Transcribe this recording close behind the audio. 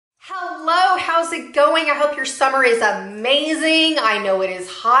how's it going? I hope your summer is amazing. I know it is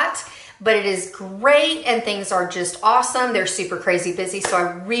hot, but it is great and things are just awesome. They're super crazy busy, so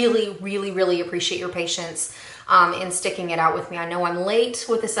I really appreciate your patience in sticking it out with me. I know I'm late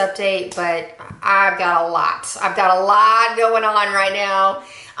with this update, but I've got a lot. I've got a lot going on right now.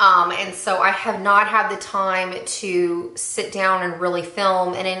 And so I have not had the time to sit down and really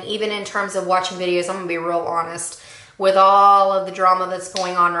film. And even in terms of watching videos, I'm gonna be real honest, with all of the drama that's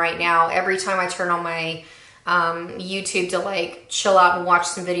going on right now, every time I turn on my YouTube to like chill out and watch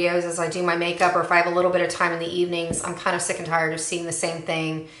some videos as I do my makeup, or if I have a little bit of time in the evenings, I'm kind of sick and tired of seeing the same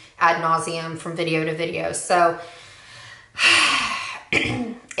thing ad nauseum from video to video. So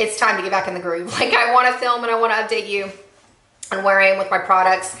it's time to get back in the groove. Like, I want to film and I want to update you on where I am with my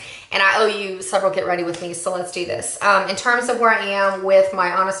products, and I owe you several get ready with me, so let's do this. In terms of where I am with my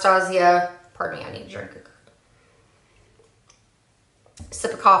Anastasia, pardon me, I need to drink a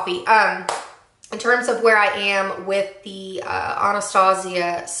sip of coffee. In terms of where I am with the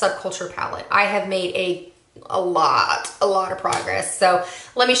Anastasia Subculture palette, I have made a lot of progress. So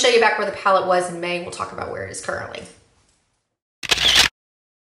let me show you back where the palette was in May, and we'll talk about where it is currently.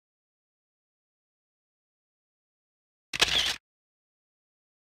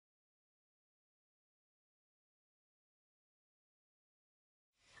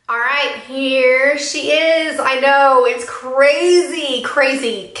 All right, here she is. I know, it's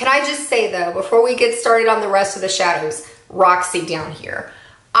crazy. Can I just say though, before we get started on the rest of the shadows, Roxy down here.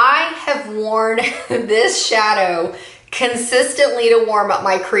 I have worn this shadow consistently to warm up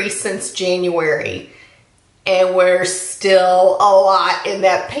my crease since January, and we're still a lot in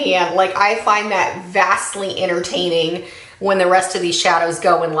that pan. Like, I find that vastly entertaining when the rest of these shadows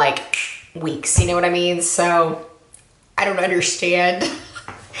go in like weeks, you know what I mean? So I don't understand.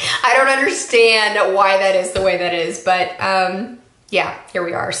 I don't understand why that is the way that is, but yeah, here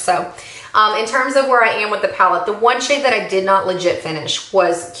we are. So in terms of where I am with the palette, the one shade that I did not legit finish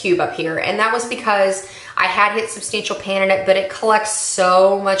was Cube up here, and that was because I had hit substantial pan in it, but it collects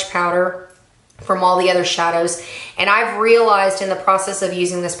so much powder from all the other shadows, and I've realized in the process of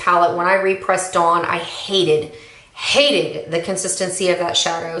using this palette, when I repressed Dawn, I hated the consistency of that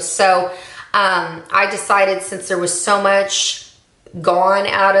shadow. So I decided, since there was so much gone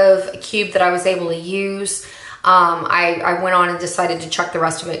out of Cube that I was able to use, I went on and decided to chuck the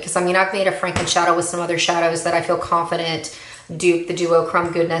rest of it, because I mean, I've made a Franken shadow with some other shadows that I feel confident dupe the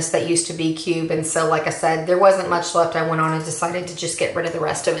duochrome goodness that used to be Cube, and so like I said, there wasn't much left. I went on and decided to just get rid of the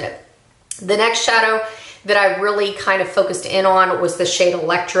rest of it. The next shadow that I really kind of focused in on was the shade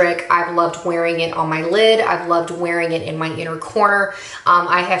Electric. I've loved wearing it on my lid. I've loved wearing it in my inner corner.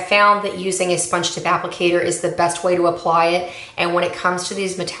 I have found that using a sponge tip applicator is the best way to apply it. And when it comes to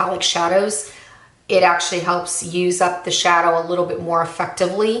these metallic shadows, it actually helps use up the shadow a little bit more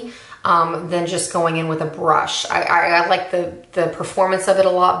effectively than just going in with a brush. I like the performance of it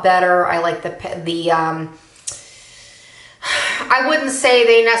a lot better. I like I wouldn't say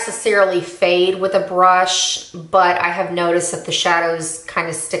they necessarily fade with a brush, but I have noticed that the shadows kind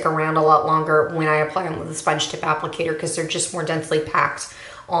of stick around a lot longer when I apply them with a sponge tip applicator, because they're just more densely packed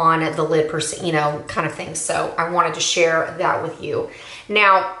on the lid, you know, kind of thing. So I wanted to share that with you.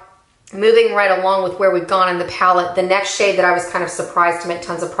 Now, moving right along with where we've gone in the palette, the next shade that I was kind of surprised to make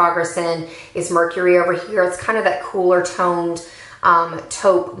tons of progress in is Mercury over here. It's kind of that cooler toned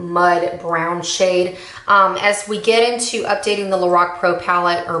taupe mud brown shade. As we get into updating the Lorac Pro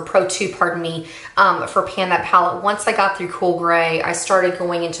palette, or Pro 2, pardon me, for Pan That palette, once I got through Cool Gray, I started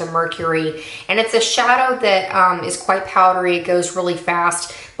going into Mercury, and it's a shadow that is quite powdery. It goes really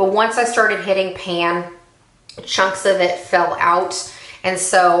fast, but once I started hitting Pan, chunks of it fell out. And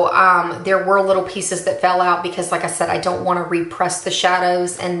so there were little pieces that fell out because, like I said, I don't want to repress the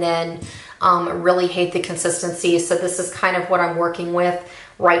shadows and then really hate the consistency. So this is kind of what I'm working with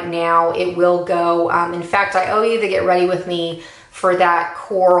right now. It will go, in fact, I owe you to get ready with me for that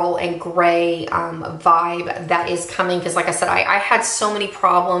coral and gray vibe that is coming, because like I said, I had so many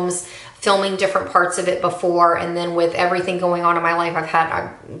problems filming different parts of it before, and then with everything going on in my life,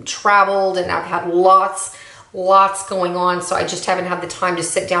 I've traveled and I've had lots going on, so I just haven't had the time to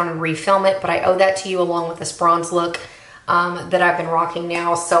sit down and refilm it, but I owe that to you, along with this bronze look that I've been rocking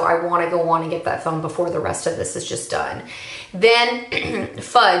now. So I want to go on and get that filmed before the rest of this is just done. Then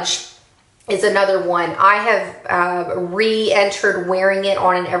Fudge is another one. I have re-entered wearing it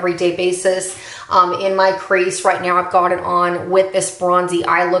on an everyday basis. in my crease. Right now I've got it on with this bronzy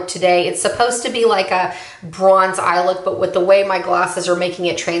eye look today. It's supposed to be like a bronze eye look, but with the way my glasses are making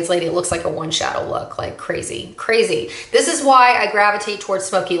it translate, it looks like a one shadow look, like crazy, crazy. This is why I gravitate towards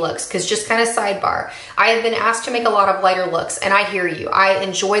smoky looks, because just kind of sidebar, I have been asked to make a lot of lighter looks, and I hear you. I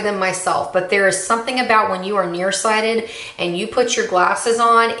enjoy them myself, but there is something about when you are nearsighted and you put your glasses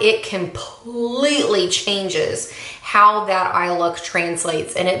on, it completely changes how that eye look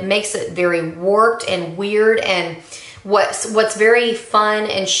translates, and it makes it very warped and weird. And what's very fun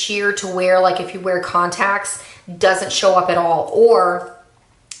and sheer to wear, like if you wear contacts, doesn't show up at all. Or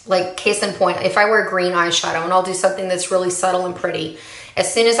like case in point, if I wear green eyeshadow and I'll do something that's really subtle and pretty,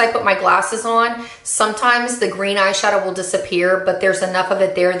 as soon as I put my glasses on, sometimes the green eyeshadow will disappear, but there's enough of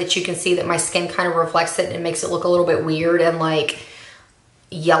it there that you can see that my skin kind of reflects it, and it makes it look a little bit weird and like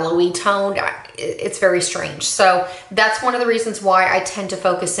yellowy toned. It's very strange. So that's one of the reasons why I tend to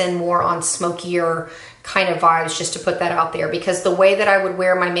focus in more on smokier kind of vibes, just to put that out there, because the way that I would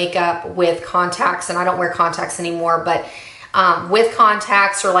wear my makeup with contacts, and I don't wear contacts anymore, but with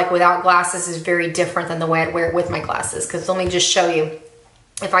contacts or like without glasses is very different than the way I'd wear it with my glasses. Because let me just show you.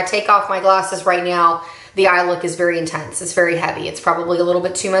 If I take off my glasses right now, the eye look is very intense. It's very heavy. It's probably a little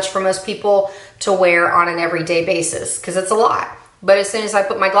bit too much for most people to wear on an everyday basis because it's a lot. But as soon as I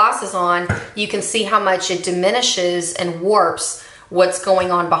put my glasses on, you can see how much it diminishes and warps what's going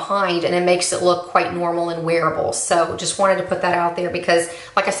on behind, and it makes it look quite normal and wearable. So just wanted to put that out there because,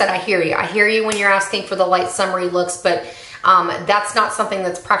 like I said, I hear you. I hear you when you're asking for the light summery looks, but that's not something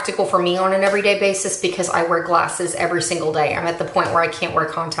that's practical for me on an everyday basis because I wear glasses every single day. I'm at the point where I can't wear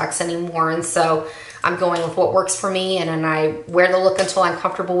contacts anymore, and so I'm going with what works for me, and then I wear the look until I'm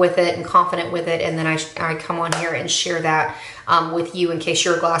comfortable with it and confident with it, and then I come on here and share that with you in case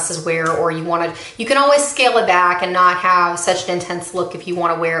you're a glasses wearer, or you can always scale it back and not have such an intense look if you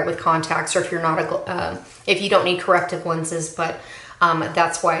want to wear it with contacts, or if you're not if you don't need corrective lenses. But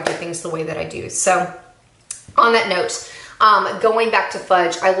that's why I do things the way that I do. So on that note, going back to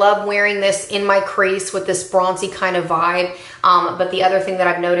fudge, I love wearing this in my crease with this bronzy kind of vibe. But the other thing that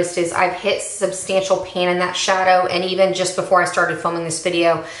I've noticed is I've hit substantial pan in that shadow. And even just before I started filming this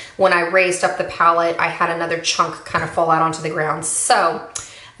video, when I raised up the palette, I had another chunk kind of fall out onto the ground. So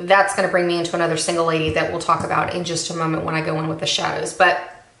that's going to bring me into another single lady that we'll talk about in just a moment when I go in with the shadows. But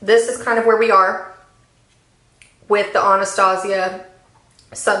this is kind of where we are with the Anastasia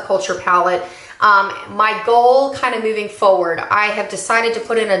Subculture palette. My goal kind of moving forward, I have decided to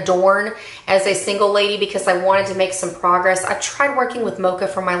put in Adorn as a single lady because I wanted to make some progress. I've tried working with Mocha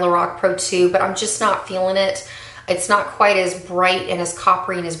for my Lorac Pro 2, but I'm just not feeling it. It's not quite as bright and as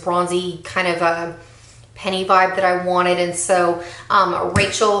coppery and as bronzy kind of a penny vibe that I wanted. And so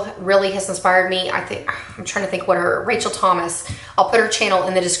Rachael really has inspired me. I'm trying to think what Rachael Thomas, I'll put her channel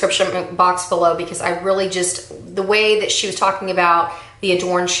in the description box below because I really just, the way that she was talking about the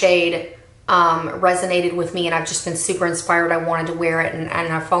Adorn shade resonated with me, and I've just been super inspired. I wanted to wear it, and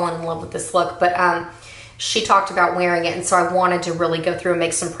I've fallen in love with this look. But she talked about wearing it, and so I wanted to really go through and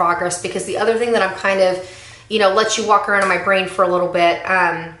make some progress, because the other thing that I'm kind of, let you walk around in my brain for a little bit,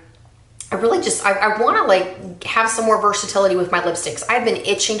 I really just, I want to like have some more versatility with my lipsticks. I've been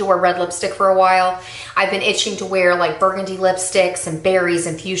itching to wear red lipstick for a while. I've been itching to wear like burgundy lipsticks and berries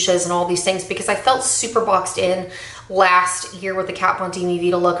and fuchsias and all these things because I felt super boxed in last year with the Kat Von D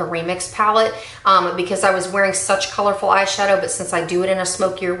Vita Look a Remix palette because I was wearing such colorful eyeshadow, but since I do it in a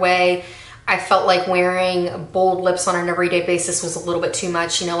smokier way, I felt like wearing bold lips on an everyday basis was a little bit too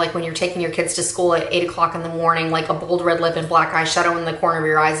much. Like when you're taking your kids to school at 8 o'clock in the morning, like a bold red lip and black eyeshadow in the corner of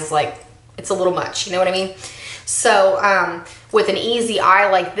your eyes is like, it's a little much, you know what I mean? So with an easy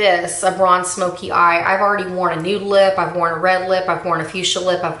eye like this, a bronze smoky eye, I've already worn a nude lip, I've worn a red lip, I've worn a fuchsia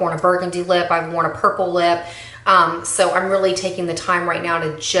lip, I've worn a burgundy lip, I've worn a purple lip. So I'm really taking the time right now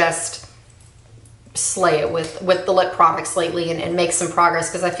to just slay it with the lip products lately and make some progress,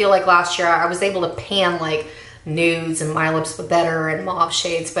 because I feel like last year I was able to pan like nudes and my lips were better and mauve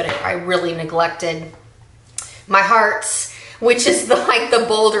shades, but I really neglected my hearts, which is the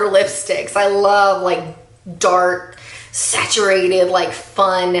bolder lipsticks. I love like dark, saturated, like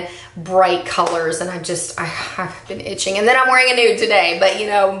fun, bright colors, and I've been itching. And then I'm wearing a nude today,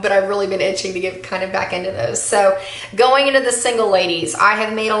 but I've really been itching to get kind of back into those. So going into the single ladies, I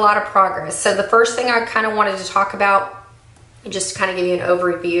have made a lot of progress. So the first thing I kind of wanted to talk about, just to kind of give you an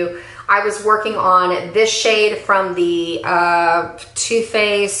overview, I was working on this shade from the Too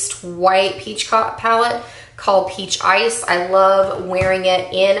Faced White Peach palette called Peach Ice. I love wearing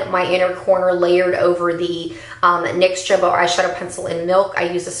it in my inner corner layered over the NYX Jumbo Eyeshadow Pencil in Milk. I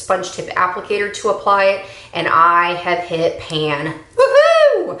use a sponge tip applicator to apply it, and I have hit pan.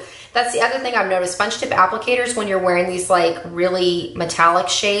 Woohoo! shadow. That's the other thing I've noticed. Sponge tip applicators, when you're wearing these like really metallic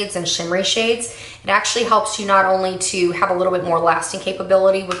shades and shimmery shades, it actually helps you not only to have a little bit more lasting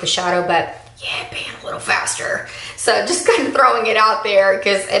capability with the shadow, but yeah, pan a little faster. So just kind of throwing it out there,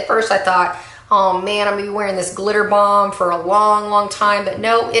 because at first I thought, oh man, I'm gonna be wearing this glitter bomb for a long time, but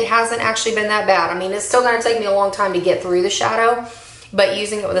no, it hasn't actually been that bad. I mean, it's still gonna take me a long time to get through the shadow, but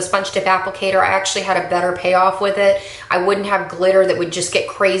using it with a sponge tip applicator, I actually had a better payoff with it. I wouldn't have glitter that would just get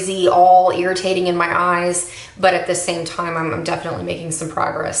crazy, all irritating in my eyes, but at the same time, I'm definitely making some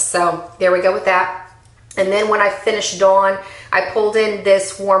progress. So there we go with that. And then when I finished Dawn, I pulled in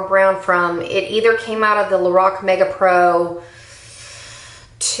this warm brown from, it either came out of the Lorac Mega Pro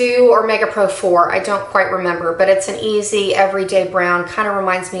 2 or Mega Pro 4, I don't quite remember, but it's an easy everyday brown, kind of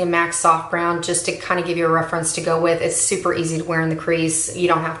reminds me of MAC Soft Brown, just to kind of give you a reference to go with. It's super easy to wear in the crease, you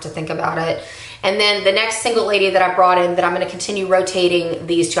don't have to think about it. And then the next single lady that I brought in, that I'm going to continue rotating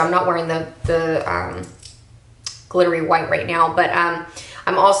these two, I'm not wearing the glittery white right now, but I'm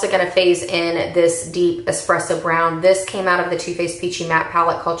also going to phase in this deep espresso brown. This came out of the Too Faced Peachy Matte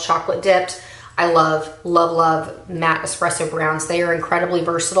palette called Chocolate Dipped. I love matte espresso browns. They are incredibly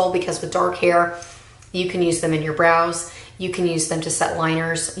versatile because with dark hair, you can use them in your brows. You can use them to set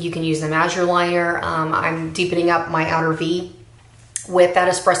liners. You can use them as your liner. I'm deepening up my outer V with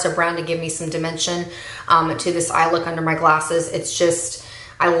that espresso brown to give me some dimension to this eye look under my glasses. It's just,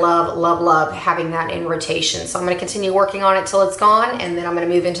 I love having that in rotation. So I'm going to continue working on it till it's gone, and then I'm going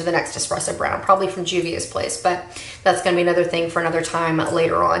to move into the next espresso brown, probably from Juvia's place, but that's going to be another thing for another time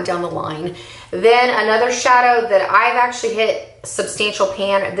later on down the line. Then another shadow that I've actually hit substantial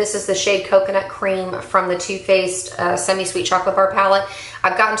pan. This is the shade Coconut Cream from the Too Faced Semi-Sweet Chocolate Bar palette.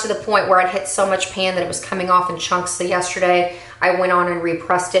 I've gotten to the point where I'd hit so much pan that it was coming off in chunks. So yesterday I went on and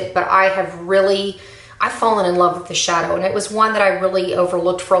repressed it, but I've fallen in love with the shadow, and it was one that I really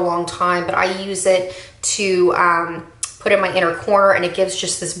overlooked for a long time, but I use it to put in my inner corner, and it gives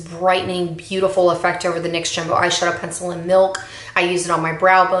just this brightening, beautiful effect over the NYX Jumbo Eyeshadow Pencil in Milk. I use it on my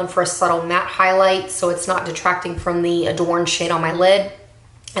brow bone for a subtle matte highlight, so it's not detracting from the Adorn shade on my lid.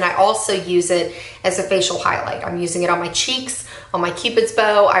 And I also use it as a facial highlight. I'm using it on my cheeks, on my Cupid's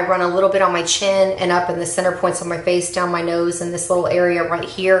bow. I run a little bit on my chin and up in the center points of my face, down my nose, and this little area right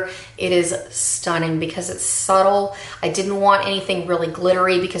here. It is stunning because it's subtle. I didn't want anything really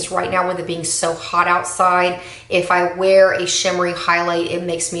glittery because right now with it being so hot outside, if I wear a shimmery highlight, it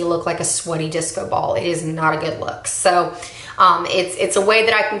makes me look like a sweaty disco ball. It is not a good look. So it's a way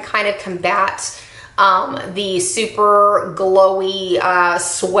that I can kind of combat the super glowy,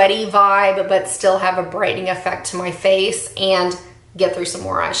 sweaty vibe, but still have a brightening effect to my face and get through some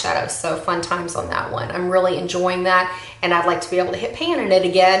more eyeshadow. So fun times on that one. I'm really enjoying that, and I'd like to be able to hit pan in it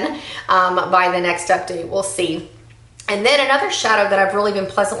again by the next update. We'll see. And then another shadow that I've really been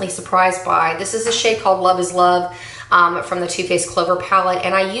pleasantly surprised by. This is a shade called Love is Love from the Too Faced Clover palette,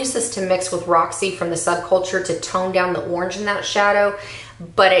 and I use this to mix with Roxy from the Subculture to tone down the orange in that shadow,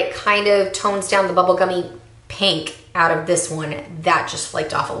 but it kind of tones down the bubblegummy pink out of this one. That just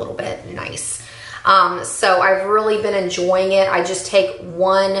flaked off a little bit. Nice. So I've really been enjoying it. I just take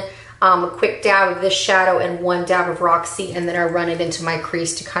one quick dab of this shadow and one dab of Roxy, and then I run it into my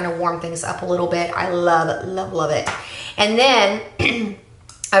crease to kind of warm things up a little bit. I love it. And then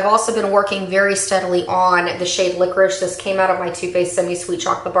I've also been working very steadily on the shade Licorice. This came out of my Too Faced Semi-Sweet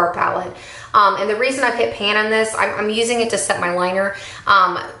Chocolate Bar palette. And the reason I've hit pan on this, I'm using it to set my liner.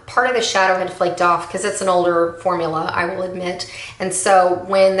 Part of the shadow had flaked off because it's an older formula, I will admit. And so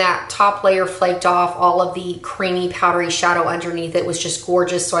when that top layer flaked off, all of the creamy, powdery shadow underneath it was just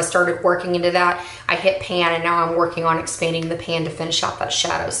gorgeous. So I started working into that. I hit pan, and now I'm working on expanding the pan to finish out that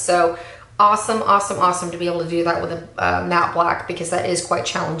shadow. So awesome to be able to do that with a matte black, because that is quite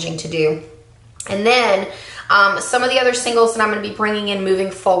challenging to do. And then some of the other singles that I'm going to be bringing in moving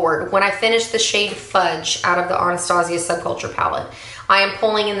forward. When I finish the shade Fudge out of the Anastasia Subculture palette, I am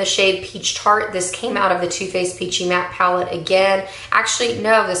pulling in the shade Peach Tart. This came out of the Too Faced Peachy Matte palette again. Actually,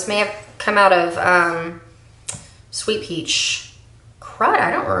 no, this may have come out of Sweet Peach. Crud,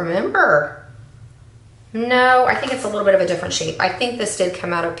 I don't remember. No, I think it's a little bit of a different shape. I think this did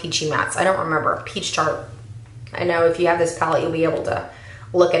come out of Peachy Mattes. I don't remember. Peach Tart. I know if you have this palette, you'll be able to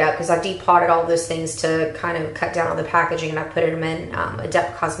look it up, because I've depotted all those things to kind of cut down on the packaging, and I put them in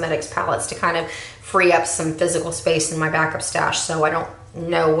Adept Cosmetics palettes to kind of free up some physical space in my backup stash, so I don't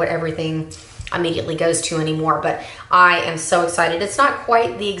know what everything immediately goes to anymore. But I am so excited. It's not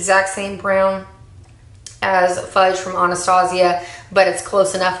quite the exact same brown as Fudge from Anastasia, but it's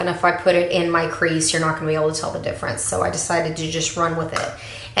close enough, and if I put it in my crease, you're not going to be able to tell the difference. So I decided to just run with it.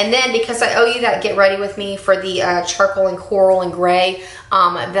 And then because I owe you that get ready with me for the charcoal and coral and gray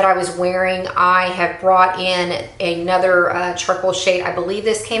that I was wearing, I have brought in another charcoal shade. I believe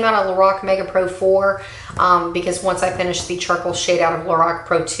this came out of Lorac Mega Pro 4 because once I finished the charcoal shade out of Lorac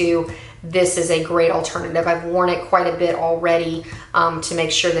Pro 2, this is a great alternative. I've worn it quite a bit already to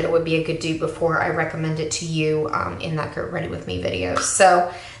make sure that it would be a good dupe before I recommend it to you in that Get Ready With Me video.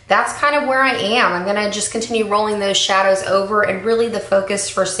 So that's kind of where I am. I'm gonna just continue rolling those shadows over, and really the focus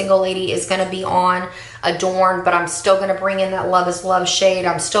for Single Lady is gonna be on Adorn, but I'm still gonna bring in that Love is Love shade.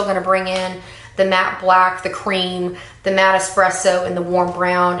 I'm still gonna bring in the matte black, the cream, the matte espresso, and the warm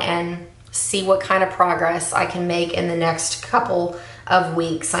brown, and see what kind of progress I can make in the next couple of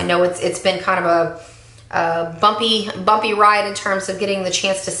weeks. I know it's been kind of a bumpy ride in terms of getting the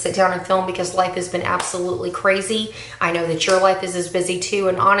chance to sit down and film because life has been absolutely crazy. I know that your life is as busy too,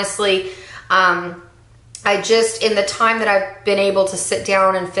 and honestly, I just, in the time that I've been able to sit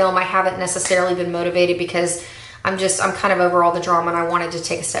down and film, I haven't necessarily been motivated because I'm kind of over all the drama, and I wanted to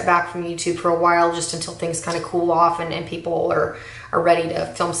take a step back from YouTube for a while just until things kind of cool off and people are ready to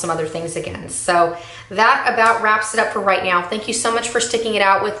film some other things again. So that about wraps it up for right now. Thank you so much for sticking it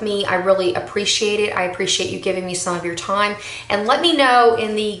out with me. I really appreciate it. I appreciate you giving me some of your time. And let me know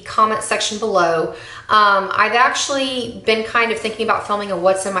in the comment section below. I've actually been kind of thinking about filming a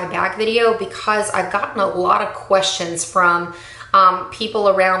what's in my bag video because I've gotten a lot of questions from people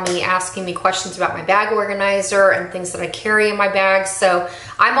around me asking me questions about my bag organizer and things that I carry in my bag. So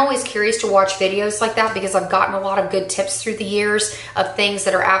I'm always curious to watch videos like that because I've gotten a lot of good tips through the years of things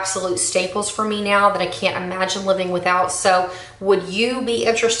that are absolute staples for me now that I can't imagine living without. So would you be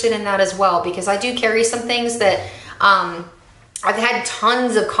interested in that as well? Because I do carry some things that I've had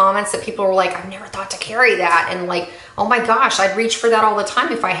tons of comments that people were like, I've never thought to carry that. And like, oh my gosh, I'd reach for that all the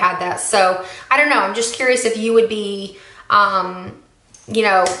time if I had that. So I don't know. I'm just curious if you would be you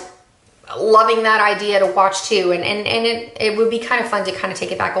know, loving that idea to watch too. And it would be kind of fun to kind of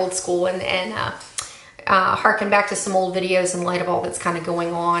take it back old school and harken back to some old videos in light of all that's kind of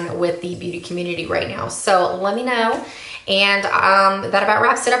going on with the beauty community right now. So let me know. And that about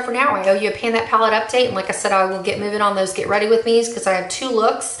wraps it up for now. I owe you a Pan That Palette update. And like I said, I will get moving on those Get Ready With Me's because I have 2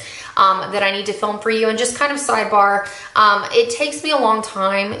 looks that I need to film for you. And just kind of sidebar, it takes me a long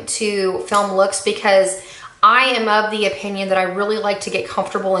time to film looks because I am of the opinion that I really like to get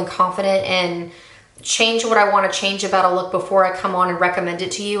comfortable and confident and change what I want to change about a look before I come on and recommend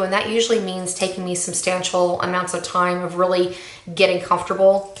it to you. And that usually means taking me substantial amounts of time of really getting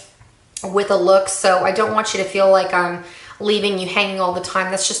comfortable with a look. So I don't want you to feel like I'm leaving you hanging all the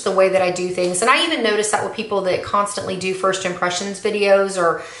time. That's just the way that I do things. And I even notice that with people that constantly do first impressions videos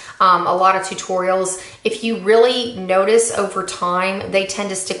or a lot of tutorials, if you really notice over time, they tend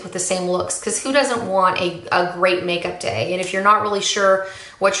to stick with the same looks because who doesn't want a great makeup day? And if you're not really sure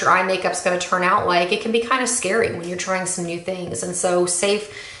what your eye makeup's going to turn out like, it can be kind of scary when you're trying some new things. And so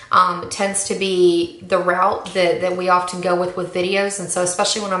safe tends to be the route that we often go with videos. And so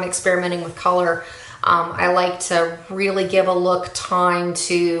especially when I'm experimenting with color, I like to really give a look time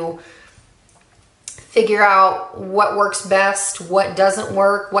to figure out what works best, what doesn't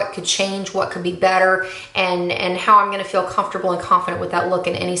work, what could change, what could be better, and how I'm going to feel comfortable and confident with that look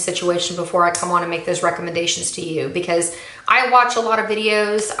in any situation before I come on and make those recommendations to you. Because I watch a lot of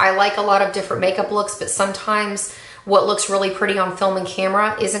videos, I like a lot of different makeup looks, but sometimes what looks really pretty on film and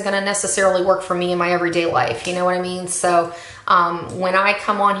camera isn't going to necessarily work for me in my everyday life. You know what I mean? So when I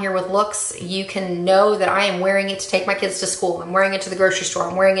come on here with looks, you can know that I am wearing it to take my kids to school. I'm wearing it to the grocery store.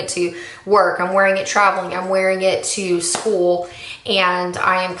 I'm wearing it to work. I'm wearing it traveling. I'm wearing it to school. And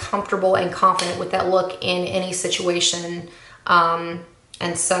I am comfortable and confident with that look in any situation.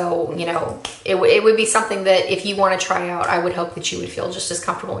 And so, you know, it would be something that if you want to try out, I would hope that you would feel just as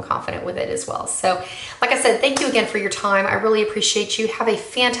comfortable and confident with it as well. So, like I said, thank you again for your time. I really appreciate you. Have a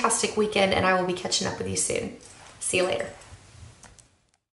fantastic weekend, and I will be catching up with you soon. See you later.